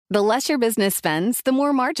The less your business spends, the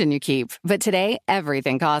more margin you keep. But today,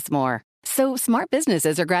 everything costs more. So smart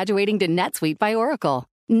businesses are graduating to NetSuite by Oracle.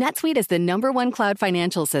 NetSuite is the #1 cloud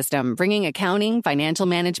financial system, bringing accounting, financial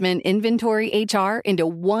management, inventory, HR into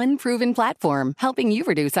one proven platform, helping you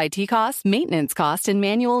reduce IT costs, maintenance costs, and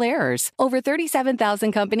manual errors. Over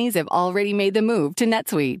 37,000 companies have already made the move to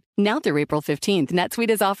NetSuite. Now through April 15th, NetSuite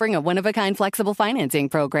is offering a one-of-a-kind flexible financing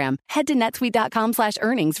program. Head to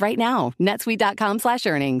netsuite.com/earnings right now.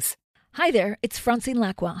 netsuite.com/earnings. Hi there, it's Francine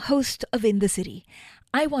Lacqua, host of In the City.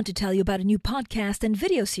 I want to tell you about a new podcast and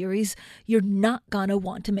video series you're not gonna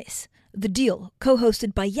want to miss. The Deal,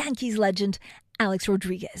 co-hosted by Yankees legend Alex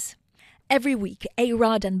Rodriguez. Every week,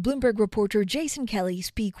 A-Rod and Bloomberg reporter Jason Kelly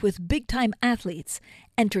speak with big-time athletes,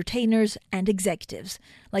 entertainers, and executives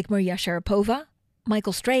like Maria Sharapova,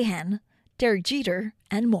 Michael Strahan, Derek Jeter,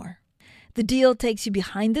 and more. The Deal takes you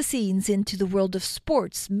behind the scenes into the world of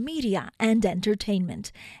sports, media, and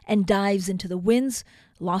entertainment, and dives into the wins,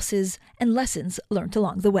 losses, and lessons learned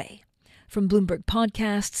along the way. From Bloomberg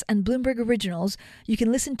Podcasts and Bloomberg Originals, you can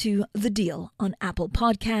listen to The Deal on Apple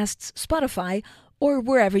Podcasts, Spotify, or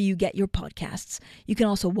wherever you get your podcasts. You can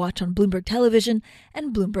also watch on Bloomberg Television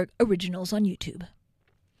and Bloomberg Originals on YouTube.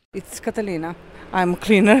 It's Catalina. I'm a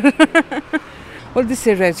cleaner. Well, this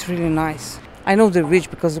area is really nice. I know they're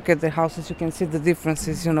rich because look at the houses, you can see the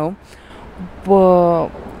differences, you know. But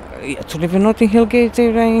to live in Notting Hill Gate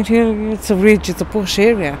area in here, it's a rich, it's a posh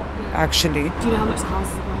area, actually. Do you know how much the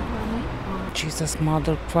houses are worth around here? Jesus,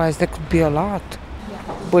 mother price, that could be a lot. Yeah.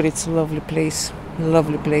 But it's a lovely place,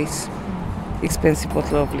 Expensive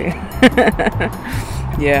but lovely.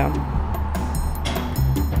 Yeah.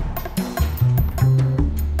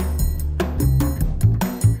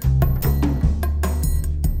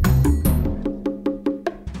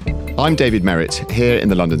 I'm David Merritt, here in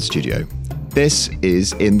the London studio. This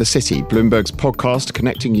is In the City, Bloomberg's podcast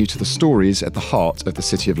connecting you to the stories at the heart of the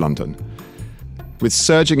City of London. With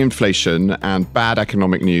surging inflation and bad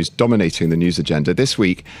economic news dominating the news agenda, this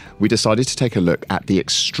week we decided to take a look at the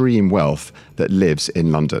extreme wealth that lives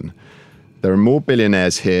in London. There are more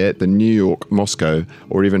billionaires here than New York, Moscow,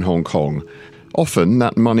 or even Hong Kong. Often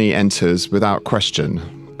that money enters without question.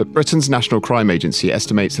 But Britain's National Crime Agency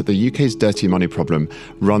estimates that the UK's dirty money problem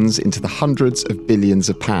runs into the hundreds of billions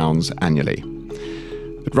of pounds annually.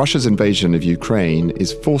 But Russia's invasion of Ukraine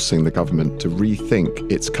is forcing the government to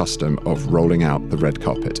rethink its custom of rolling out the red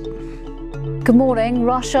carpet. Good morning.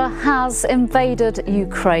 Russia has invaded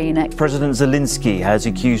Ukraine. President Zelensky has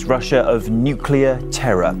accused Russia of nuclear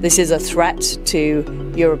terror. This is a threat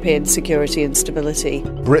to European security and stability.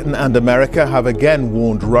 Britain and America have again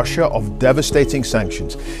warned Russia of devastating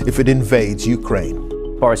sanctions if it invades Ukraine.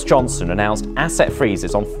 Boris Johnson announced asset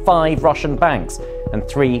freezes on 5 Russian banks and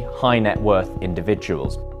 3 high-net-worth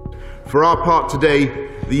individuals. For our part today,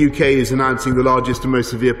 the UK is announcing the largest and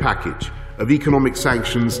most severe package of economic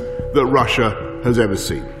sanctions that Russia has ever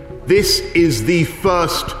seen. This is the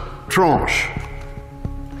first tranche,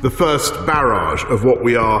 the first barrage of what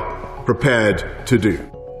we are prepared to do.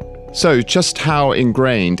 So just how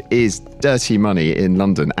ingrained is dirty money in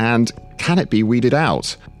London, and can it be weeded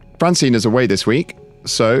out? Francine is away this week,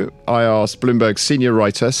 so I asked Bloomberg senior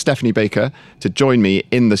writer Stephanie Baker to join me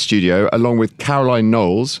in the studio, along with Caroline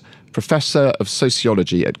Knowles, Professor of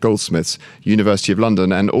Sociology at Goldsmiths, University of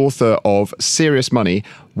London, and author of Serious Money,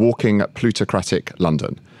 Walking Plutocratic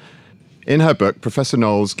London. In her book, Professor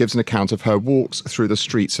Knowles gives an account of her walks through the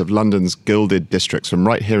streets of London's gilded districts, from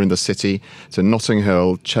right here in the city to Notting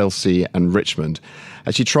Hill, Chelsea and Richmond,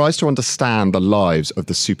 as she tries to understand the lives of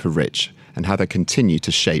the super rich and how they continue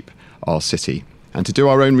to shape our city. And to do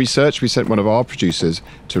our own research, we sent one of our producers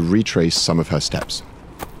to retrace some of her steps.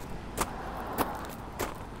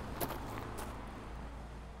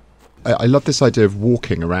 I love this idea of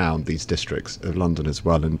walking around these districts of London as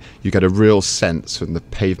well, and you get a real sense from the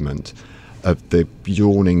pavement of the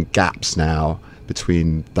yawning gaps now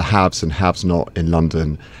between the haves and haves not in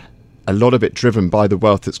London. A lot of it driven by the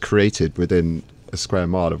wealth that's created within a square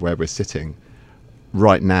mile of where we're sitting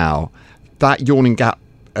right now. That yawning gap,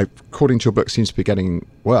 according to your book, seems to be getting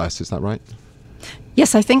worse. Is that right?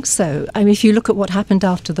 Yes, I think so. I mean, if you look at what happened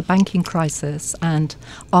after the banking crisis and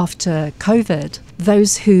after COVID,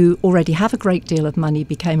 those who already have a great deal of money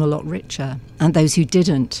became a lot richer, and those who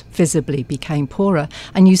didn't visibly became poorer.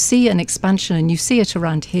 And you see an expansion, and you see it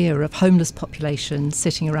around here, of homeless population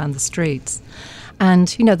sitting around the streets.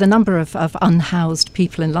 And, you know, the number of unhoused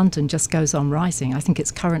people in London just goes on rising. I think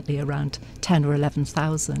it's currently around 10 or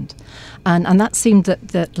 11,000. And that seemed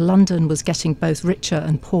that London was getting both richer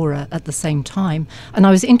and poorer at the same time. And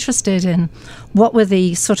I was interested in what were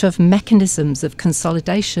the sort of mechanisms of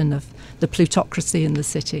consolidation of the plutocracy in the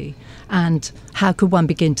city. And how could one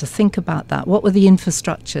begin to think about that? What were the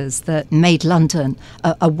infrastructures that made London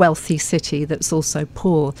a wealthy city that's also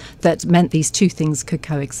poor, that meant these two things could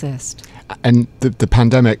coexist? And the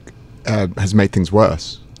pandemic has made things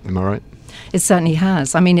worse, am I right? It certainly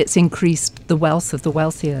has. I mean, it's increased the wealth of the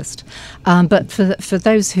wealthiest. But for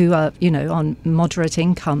those who are, on moderate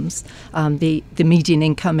incomes, the median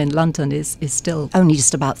income in London is still only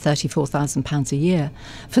just about £34,000 a year.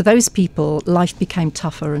 For those people, life became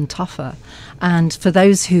tougher and tougher. And for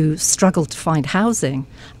those who struggled to find housing,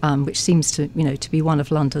 which seems to be one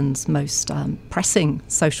of London's most pressing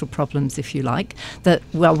social problems, if you like, that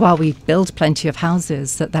while we build plenty of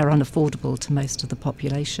houses, that they're unaffordable to most of the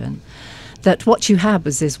population. That what you have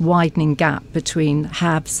is this widening gap between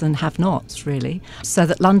haves and have-nots, really. So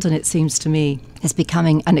that London, it seems to me, is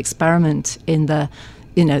becoming an experiment in the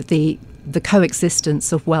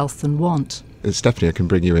coexistence of wealth and want. Stephanie, I can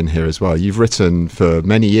bring you in here as well. You've written for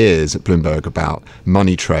many years at Bloomberg about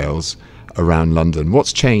money trails around London.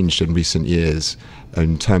 What's changed in recent years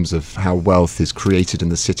in terms of how wealth is created in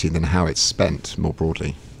the city and then how it's spent more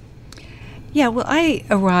broadly? Yeah, well, I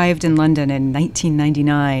arrived in London in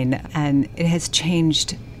 1999, and it has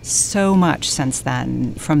changed so much since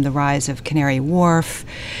then, from the rise of Canary Wharf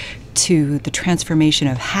to the transformation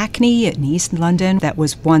of Hackney in East London, that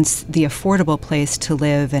was once the affordable place to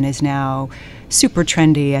live and is now super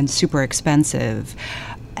trendy and super expensive.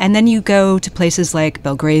 And then you go to places like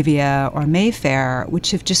Belgravia or Mayfair,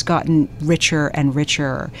 which have just gotten richer and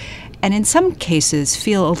richer. And in some cases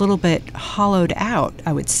feel a little bit hollowed out,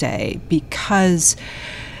 I would say, because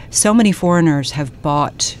so many foreigners have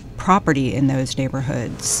bought property in those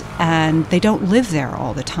neighborhoods and they don't live there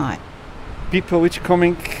all the time. People which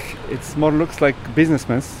coming, it more looks like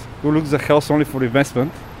businessmen who looks the house only for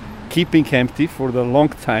investment, keeping empty for the long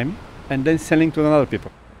time and then selling to another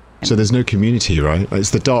people. So there's no community, right? It's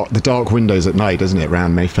the dark windows at night, isn't it,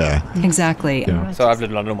 around Mayfair? Exactly. Yeah. So I've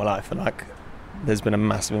lived in London all my life, and there's been a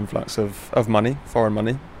massive influx of money, foreign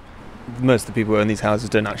money. Most of the people who own these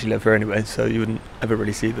houses don't actually live here anyway, so you wouldn't ever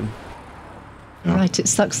really see them. Right, it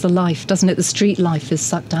sucks the life, doesn't it? The street life is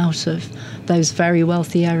sucked out of those very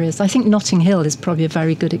wealthy areas. I think Notting Hill is probably a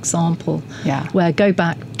very good example. Yeah. Where go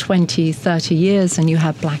back 20, 30 years and you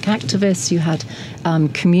had black activists, you had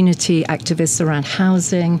community activists around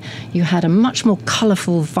housing, you had a much more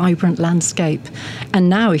colourful, vibrant landscape. And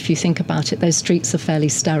now, if you think about it, those streets are fairly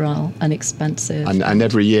sterile and expensive. And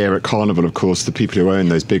every year at Carnival, of course, the people who own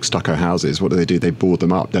those big stucco houses, what do? They board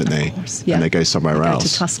them up, don't they? Of course, yeah. And they go somewhere else. Go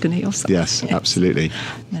to Tuscany or something. Yes, absolutely.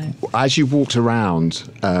 No. As you walked around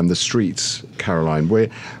the streets, Caroline,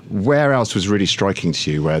 where else was really striking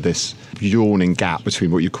to you, where this yawning gap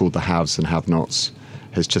between what you called the haves and have-nots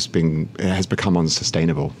has become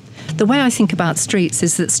unsustainable? The way I think about streets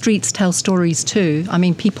is that streets tell stories too. I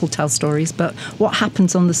mean, people tell stories, but what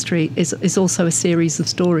happens on the street is also a series of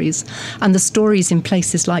stories. And the stories in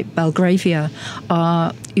places like Belgravia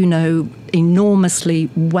are, enormously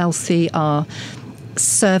wealthy, are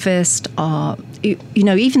serviced, are,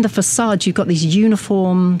 even the facade, you've got these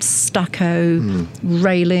uniform stucco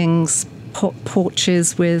railings,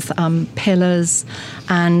 porches with pillars,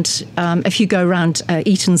 and if you go around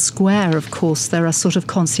Eaton Square, of course, there are sort of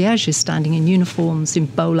concierges standing in uniforms, in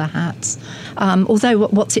bowler hats. Although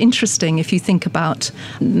what's interesting, if you think about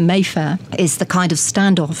Mayfair, is the kind of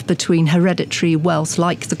standoff between hereditary wealth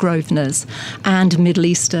like the Grosvenors and Middle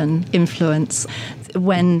Eastern influence.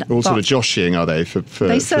 All sort of joshing, are they, for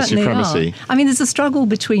supremacy? Are. I mean, there's a struggle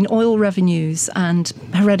between oil revenues and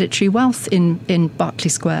hereditary wealth in Berkeley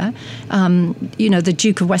Square. The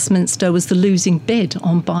Duke of Westminster was the losing bid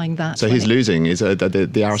on buying that. So he's losing.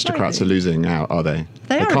 The aristocrats are losing out, are they?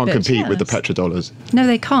 They can't compete with the petrodollars. No,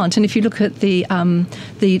 they can't. And if you look at the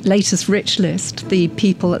latest rich list, the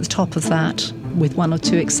people at the top of that, with one or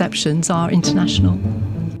two exceptions, are international.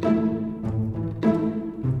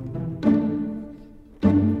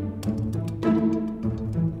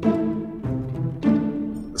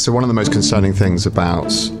 So one of the most concerning things about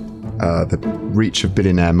the reach of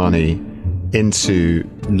billionaire money into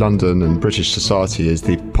London and British society is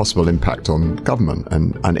the possible impact on government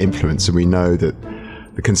and influence. And we know that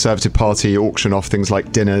the Conservative Party auction off things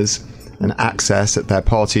like dinners and access at their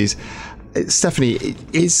parties. Stephanie,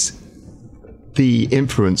 is the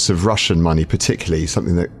influence of Russian money particularly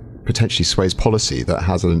something that potentially sways policy, that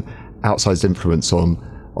has an outsized influence on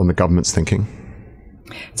the government's thinking?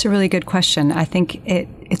 It's a really good question. I think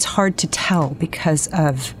it's hard to tell because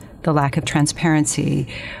of the lack of transparency.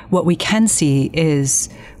 What we can see is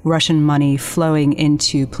Russian money flowing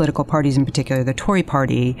into political parties, in particular the Tory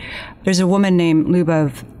party. There's a woman named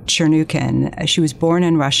Lyubov Chernukin. She was born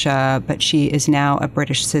in Russia, but she is now a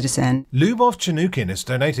British citizen. Lyubov Chernukin has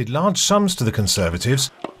donated large sums to the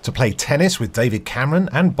Conservatives to play tennis with David Cameron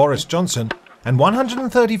and Boris Johnson, and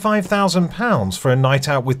 £135,000 for a night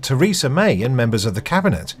out with Theresa May and members of the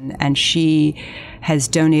cabinet. And she has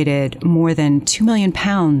donated more than £2 million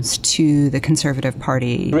to the Conservative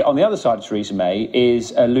Party. On the other side of Theresa May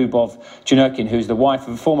is Lyubov Chernukin, who's the wife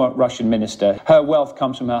of a former Russian minister. Her wealth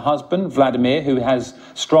comes from her husband, Vladimir, who has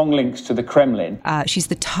strong links to the Kremlin. She's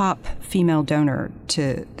the top female donor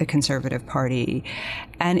to the Conservative Party.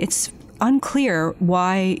 And it's unclear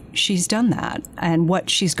why she's done that and what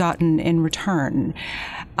she's gotten in return.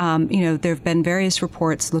 There have been various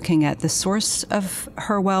reports looking at the source of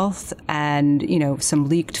her wealth and, some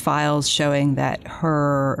leaked files showing that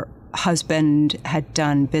her husband had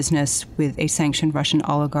done business with a sanctioned Russian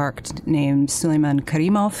oligarch named Suleiman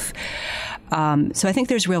Karimov. So I think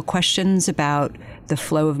there's real questions about the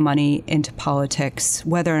flow of money into politics,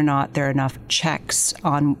 whether or not there are enough checks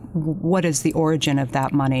on what is the origin of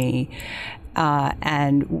that money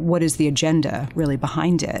and what is the agenda really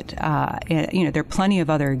behind it. There are plenty of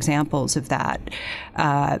other examples of that.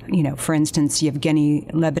 For instance, Yevgeny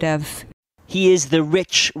Lebedev. He is the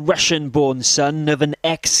rich Russian-born son of an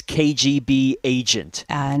ex-KGB agent.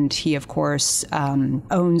 And he, of course,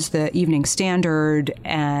 owns the Evening Standard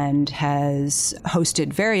and has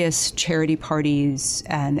hosted various charity parties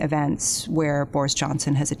and events where Boris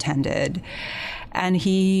Johnson has attended. And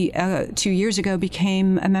he, 2 years ago,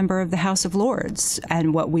 became a member of the House of Lords.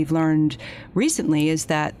 And what we've learned recently is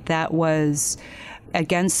that that was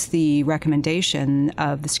against the recommendation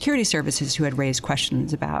of the security services, who had raised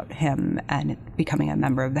questions about him and becoming a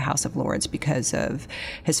member of the House of Lords because of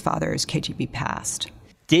his father's KGB past.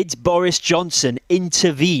 Did Boris Johnson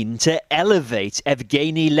intervene to elevate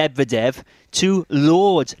Evgeny Lebedev to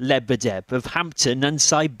Lord Lebedev of Hampton and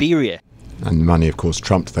Siberia? And money, of course,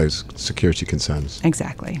 trumped those security concerns.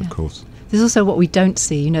 Exactly. Of course. There's also what we don't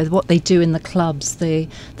see, what they do in the clubs, the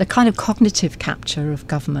kind of cognitive capture of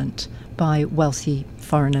government by wealthy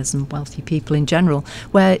foreigners and wealthy people in general,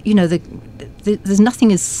 where, there's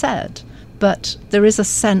nothing is said, but there is a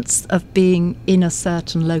sense of being in a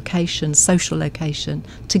certain location, social location,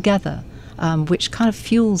 together, which kind of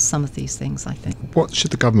fuels some of these things, I think. What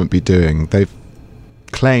should the government be doing? They've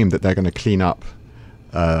claimed that they're going to clean up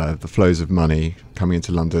the flows of money coming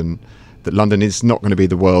into London, that London is not going to be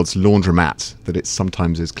the world's laundromat that it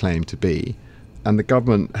sometimes is claimed to be. And the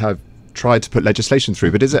government have tried to put legislation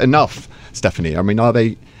through, but is it enough, Stephanie? I mean, are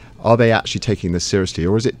they actually taking this seriously,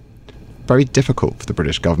 or is it very difficult for the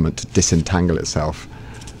British government to disentangle itself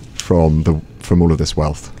from all of this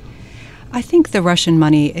wealth? I think the Russian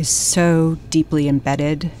money is so deeply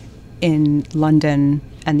embedded in London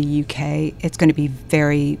and the UK, it's going to be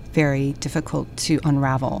very, very difficult to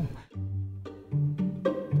unravel.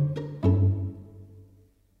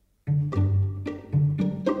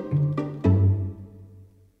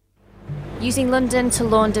 Using London to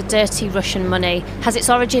launder dirty Russian money has its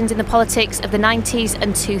origins in the politics of the 90s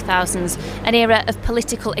and 2000s, an era of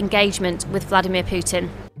political engagement with Vladimir Putin.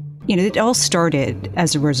 It all started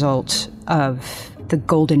as a result of the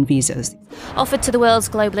golden visas. Offered to the world's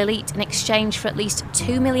global elite in exchange for at least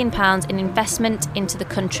 £2 million in investment into the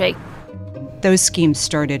country. Those schemes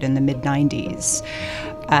started in the mid-90s,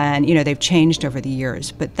 and, they've changed over the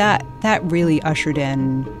years, but that really ushered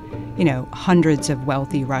in hundreds of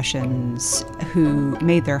wealthy Russians who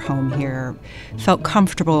made their home here, felt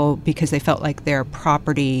comfortable because they felt like their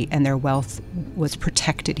property and their wealth was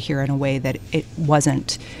protected here in a way that it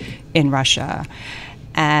wasn't in Russia.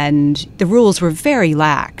 And the rules were very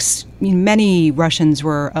lax. Many Russians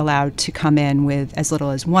were allowed to come in with as little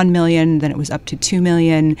as 1 million, then it was up to 2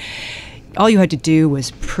 million. All you had to do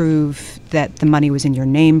was prove that the money was in your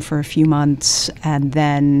name for a few months, and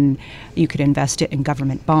then you could invest it in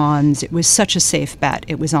government bonds. It was such a safe bet.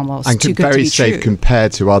 It was almost too good to be true. And very safe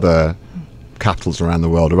compared to other capitals around the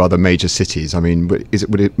world or other major cities. I mean,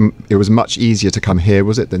 it was much easier to come here,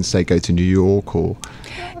 was it, than, say, go to New York or...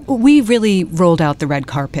 We really rolled out the red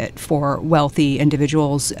carpet for wealthy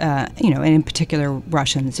individuals, and in particular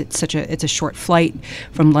Russians. It's a short flight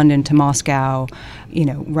from London to Moscow.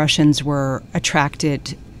 Russians were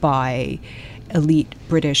attracted by elite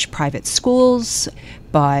British private schools,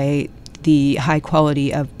 by the high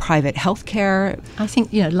quality of private healthcare. I think,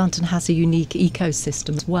 London has a unique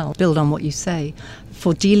ecosystem as well, build on what you say,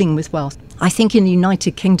 for dealing with wealth. I think in the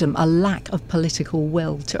United Kingdom, a lack of political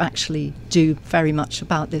will to actually do very much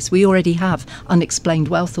about this. We already have unexplained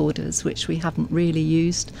wealth orders, which we haven't really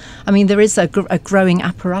used. I mean, there is a growing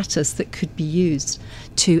apparatus that could be used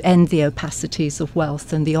to end the opacities of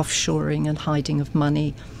wealth and the offshoring and hiding of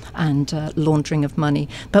money and laundering of money.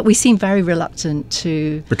 But we seem very reluctant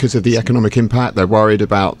to... Because of the economic impact, they're worried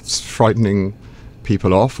about frightening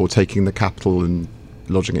people off or taking the capital and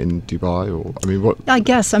lodging it in Dubai, or what? I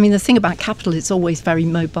guess. The thing about capital, it's always very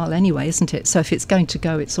mobile anyway, isn't it? So if it's going to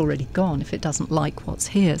go, it's already gone if it doesn't like what's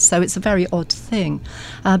here. So it's a very odd thing.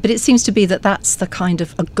 But it seems to be that that's the kind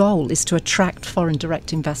of a goal, is to attract foreign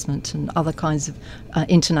direct investment and other kinds of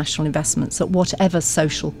international investments at whatever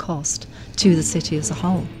social cost to the city as a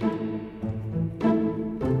whole.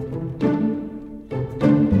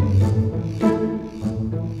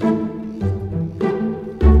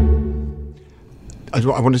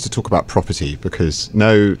 I wanted to talk about property, because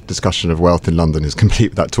no discussion of wealth in London is complete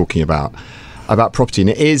without talking about property. And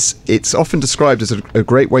it's often described as a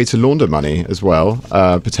great way to launder money as well,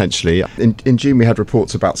 potentially. In June, we had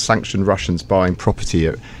reports about sanctioned Russians buying property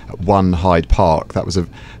at One Hyde Park.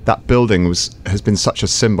 That building has been such a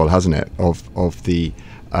symbol, hasn't it, of the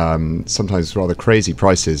sometimes rather crazy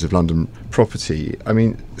prices of London property.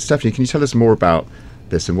 Stephanie, can you tell us more about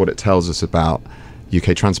this and what it tells us about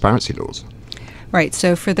UK transparency laws? Right.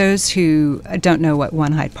 So for those who don't know what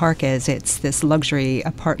One Hyde Park is, it's this luxury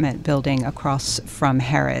apartment building across from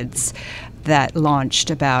Harrods that launched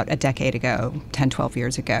about a decade ago, 10, 12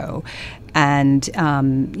 years ago. And,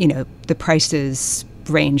 the prices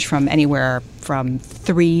range from anywhere from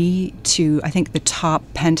 3 to, I think the top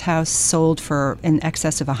penthouse sold for in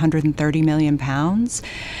excess of £130 million.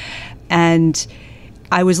 And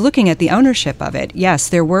I was looking at the ownership of it. Yes,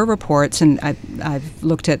 there were reports, and I've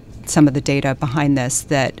looked at some of the data behind this,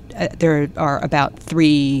 that there are about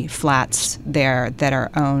 3 flats there that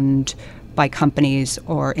are owned by companies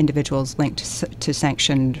or individuals linked to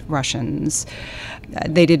sanctioned Russians.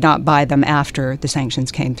 They did not buy them after the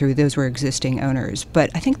sanctions came through. Those were existing owners. But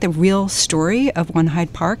I think the real story of One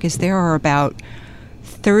Hyde Park is there are about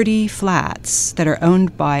 30 flats that are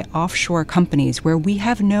owned by offshore companies where we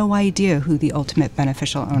have no idea who the ultimate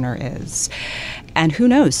beneficial owner is. And who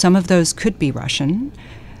knows, some of those could be Russian.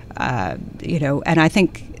 And I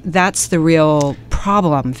think that's the real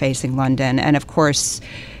problem facing London. And of course,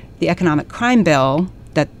 the economic crime bill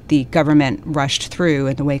that the government rushed through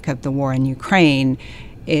in the wake of the war in Ukraine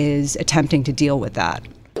is attempting to deal with that.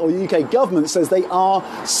 The UK government says they are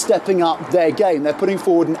stepping up their game. They're putting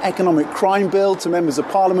forward an economic crime bill to members of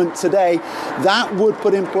parliament today. That would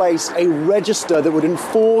put in place a register that would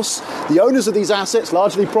enforce the owners of these assets,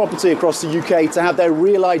 largely property across the UK, to have their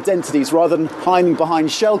real identities rather than hiding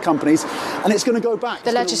behind shell companies. And it's going to go back.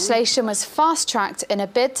 The legislation was fast-tracked in a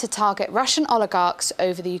bid to target Russian oligarchs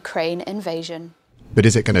over the Ukraine invasion. But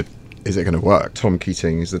is it going to work? Tom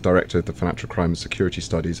Keating is the director of the Financial Crime and Security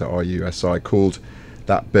Studies at RUSI, called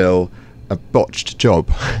that bill a botched job.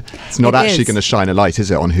 It's not actually going to shine a light,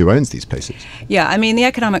 is it, on who owns these places? Yeah, the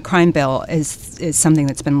economic crime bill is something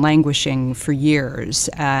that's been languishing for years,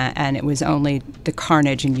 and it was only the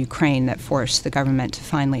carnage in Ukraine that forced the government to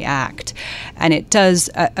finally act. And it does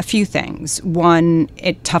a few things. One,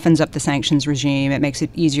 it toughens up the sanctions regime. It makes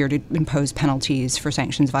it easier to impose penalties for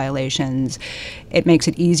sanctions violations. It makes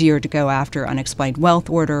it easier to go after unexplained wealth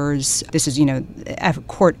orders. This is,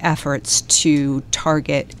 court efforts to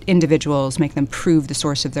target individuals, make them prove the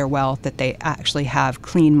source of their wealth, that they actually have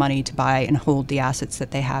clean money to buy and hold the assets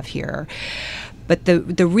that they have here. But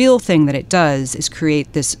the real thing that it does is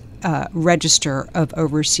create this register of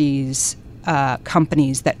overseas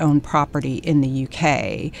companies that own property in the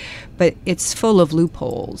UK. But it's full of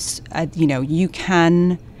loopholes. You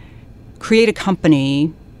can create a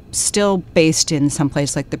company still based in some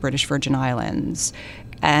place like the British Virgin Islands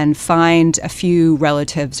and find a few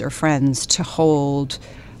relatives or friends to hold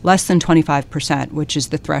less than 25%, which is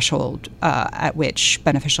the threshold at which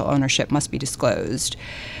beneficial ownership must be disclosed.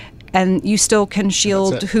 And you still can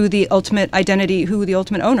shield who the ultimate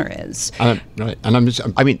owner is. Right.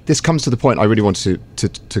 And this comes to the point I really want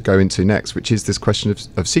to go into next, which is this question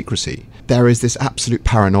of secrecy. There is this absolute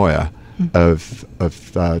paranoia of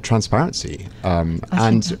transparency,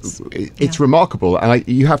 and it's remarkable. And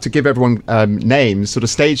you have to give everyone names, sort of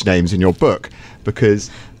stage names in your book, because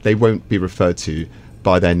they won't be referred to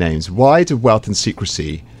by their names. Why do wealth and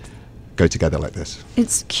secrecy go together like this?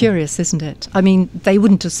 It's curious, isn't it? I mean, they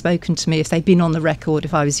wouldn't have spoken to me if they'd been on the record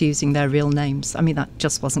if I was using their real names. I mean, that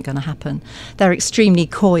just wasn't going to happen. They're extremely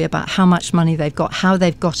coy about how much money they've got, how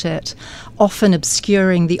they've got it, often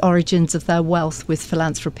obscuring the origins of their wealth with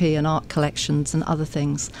philanthropy and art collections and other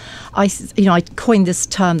things. I coined this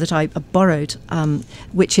term that I borrowed,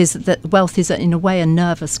 which is that wealth is, in a way, a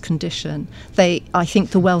nervous condition. I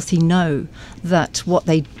think the wealthy know that what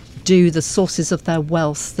they do, the sources of their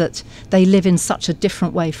wealth, that they live in such a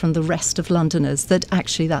different way from the rest of Londoners that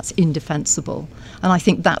actually that's indefensible. And I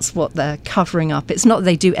think that's what they're covering up. It's not that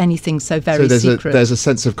they do anything so very secret. There's a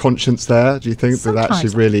sense of conscience there, do you think? Sometimes, that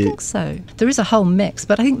actually really... I think so. There is a whole mix,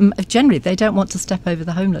 but I think generally they don't want to step over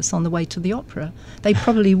the homeless on the way to the opera. They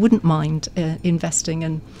probably wouldn't mind investing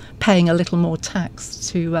and paying a little more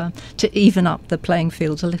tax to even up the playing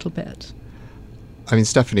field a little bit. I mean,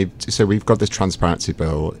 Stephanie, so we've got this transparency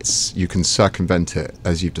bill. You can circumvent it,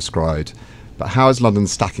 as you've described. But how is London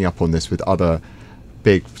stacking up on this with other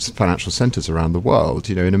big financial centres around the world?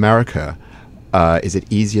 You know, in America, is it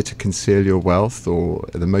easier to conceal your wealth, or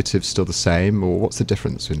are the motives still the same, or what's the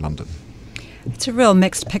difference in London? It's a real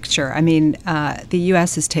mixed picture. I mean, the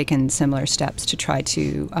U.S. has taken similar steps to try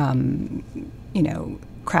to,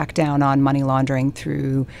 crack down on money laundering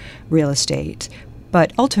through real estate.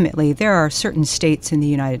 But ultimately, there are certain states in the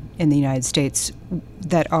United States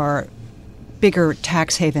that are bigger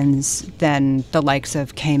tax havens than the likes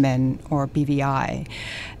of Cayman or BVI.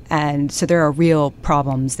 And so there are real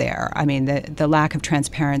problems there. I mean, the lack of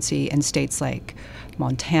transparency in states like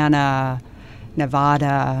Montana,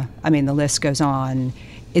 Nevada, I mean, the list goes on,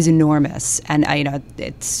 is enormous. And,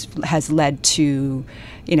 it has led to,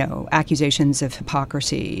 accusations of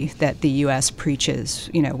hypocrisy that the U.S. preaches,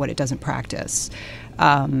 what it doesn't practice.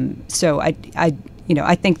 So I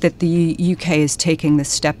think that the UK is taking this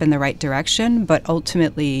step in the right direction, but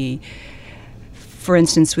ultimately, for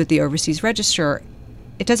instance, with the Overseas Register,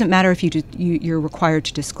 it doesn't matter if you're required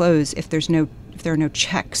to disclose if there are no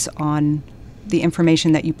checks on the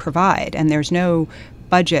information that you provide, and there's no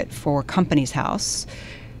budget for Companies House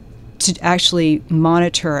to actually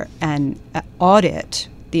monitor and audit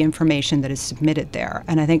the information that is submitted there.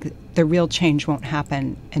 And I think the real change won't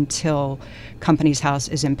happen until Companies House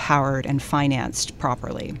is empowered and financed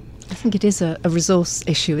properly. I think it is a resource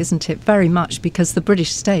issue, isn't it? Very much, because the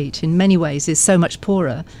British state, in many ways, is so much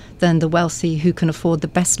poorer than the wealthy who can afford the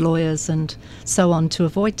best lawyers and so on to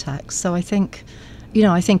avoid tax. So I think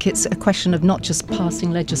it's a question of not just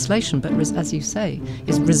passing legislation, but, as you say,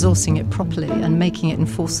 is resourcing it properly and making it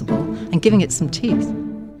enforceable and giving it some teeth.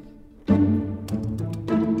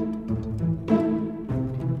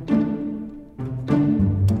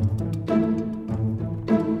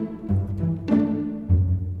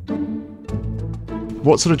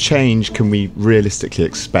 What sort of change can we realistically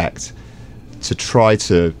expect to try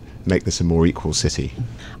to make this a more equal city?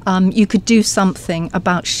 You could do something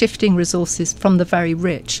about shifting resources from the very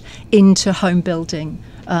rich into home building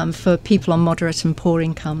for people on moderate and poor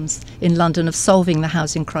incomes in London, of solving the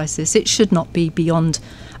housing crisis. It should not be beyond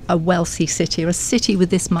a wealthy city or a city with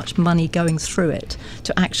this much money going through it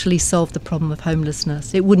to actually solve the problem of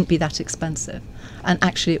homelessness. It wouldn't be that expensive, and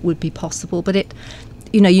actually it would be possible. But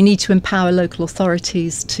you need to empower local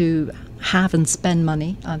authorities to have and spend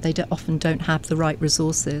money. They often don't have the right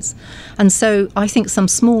resources. And so I think some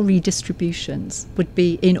small redistributions would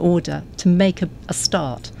be in order to make a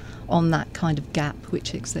start on that kind of gap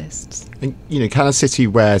which exists. And, can a city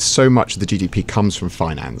where so much of the GDP comes from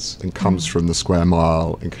finance and comes from the Square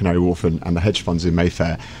Mile in Canary Wharf and the hedge funds in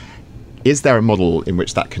Mayfair, is there a model in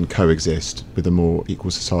which that can coexist with a more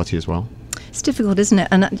equal society as well? It's difficult, isn't it?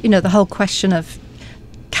 And, the whole question of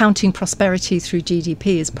counting prosperity through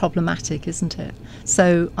GDP is problematic, isn't it?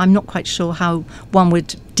 So I'm not quite sure how one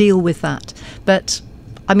would deal with that. But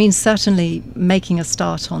I mean, certainly making a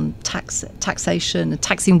start on taxation and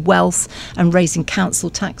taxing wealth and raising council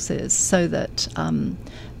taxes so that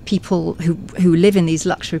people who live in these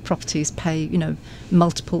luxury properties pay,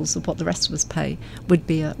 multiples of what the rest of us pay would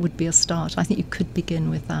be a start. I think you could begin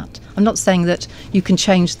with that. I'm not saying that you can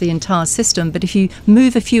change the entire system, but if you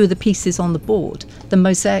move a few of the pieces on the board, the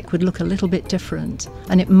mosaic would look a little bit different,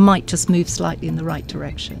 and it might just move slightly in the right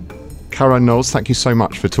direction. Caroline Knowles, thank you so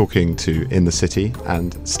much for talking to In the City,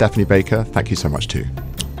 and Stephanie Baker, thank you so much too.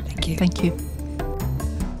 Thank you. Thank you.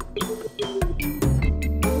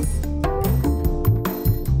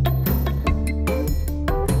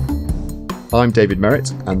 I'm David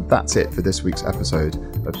Merritt, and that's it for this week's episode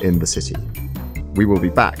of In the City. We will be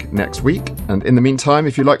back next week, and in the meantime,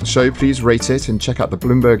 if you like the show, please rate it and check out the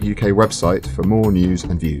Bloomberg UK website for more news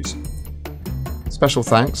and views. Special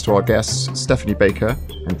thanks to our guests Stephanie Baker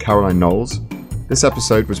and Caroline Knowles. This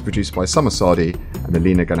episode was produced by Summer Sardi and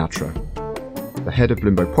Alina Ganatra. The head of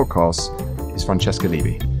Bloomberg Podcasts is Francesca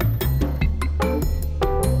Levy.